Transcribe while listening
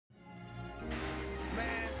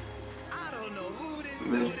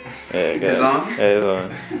Yeah, It's on? Yeah, it's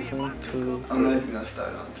on. 1, 2. I'm not even gonna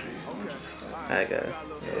start on 3. I'm gonna just start. I got it.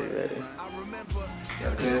 Yeah, you ready?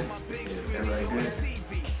 Y'all good? Everybody good?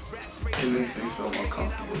 It makes me feel more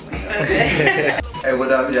comfortable. Hey,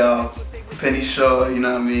 what up, y'all? Penny Shaw, you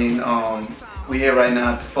know what I mean? We here right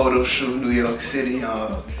now at the photo shoot, New York City.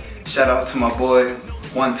 Shout out to my boy,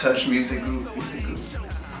 One Touch Music Group.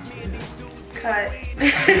 Cut.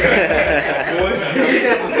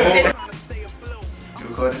 You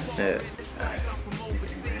recording? Yeah. Alright.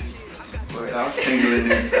 Word, I was singling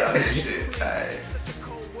this out and shit. Alright.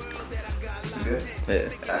 You good? Yeah.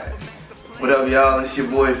 Alright. What up, y'all? It's your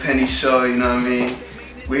boy Penny Shaw, you know what I mean?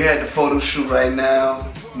 We're at the photo shoot right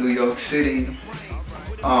now, New York City.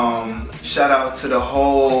 Shout out to the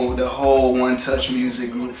whole One Touch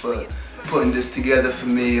Music Group for putting this together for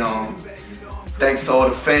me. Thanks to all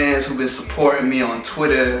the fans who've been supporting me on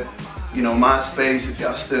Twitter, you know, MySpace, if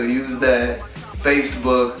y'all still use that,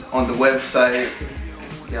 Facebook, on the website.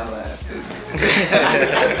 Y'all laugh.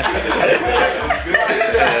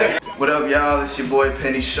 What up, y'all? It's your boy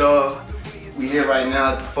Penny Shaw. We here right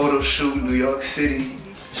now at the photo shoot, New York City.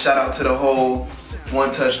 Shout out to the whole One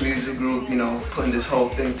Touch Music Group, you know, putting this whole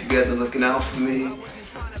thing together, looking out for me.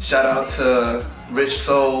 Shout out to Rich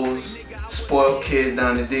Souls, spoiled kids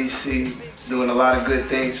down in DC, doing a lot of good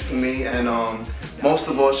things for me. And most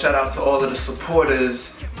of all, shout out to all of the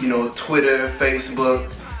supporters, you know, Twitter, Facebook,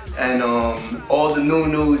 and all the new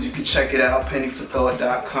news. You can check it out,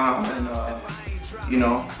 pennyforthought.com, and you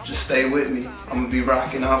know, just stay with me. I'm gonna be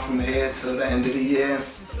rocking out from here till the end of the year and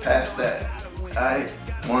past that. Alright,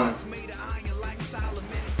 1.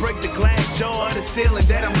 Break the glass jaw of the ceiling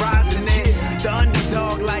that I'm rising in. The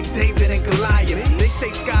underdog like David and Goliath. They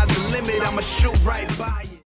say sky's the limit, I'ma shoot right by it.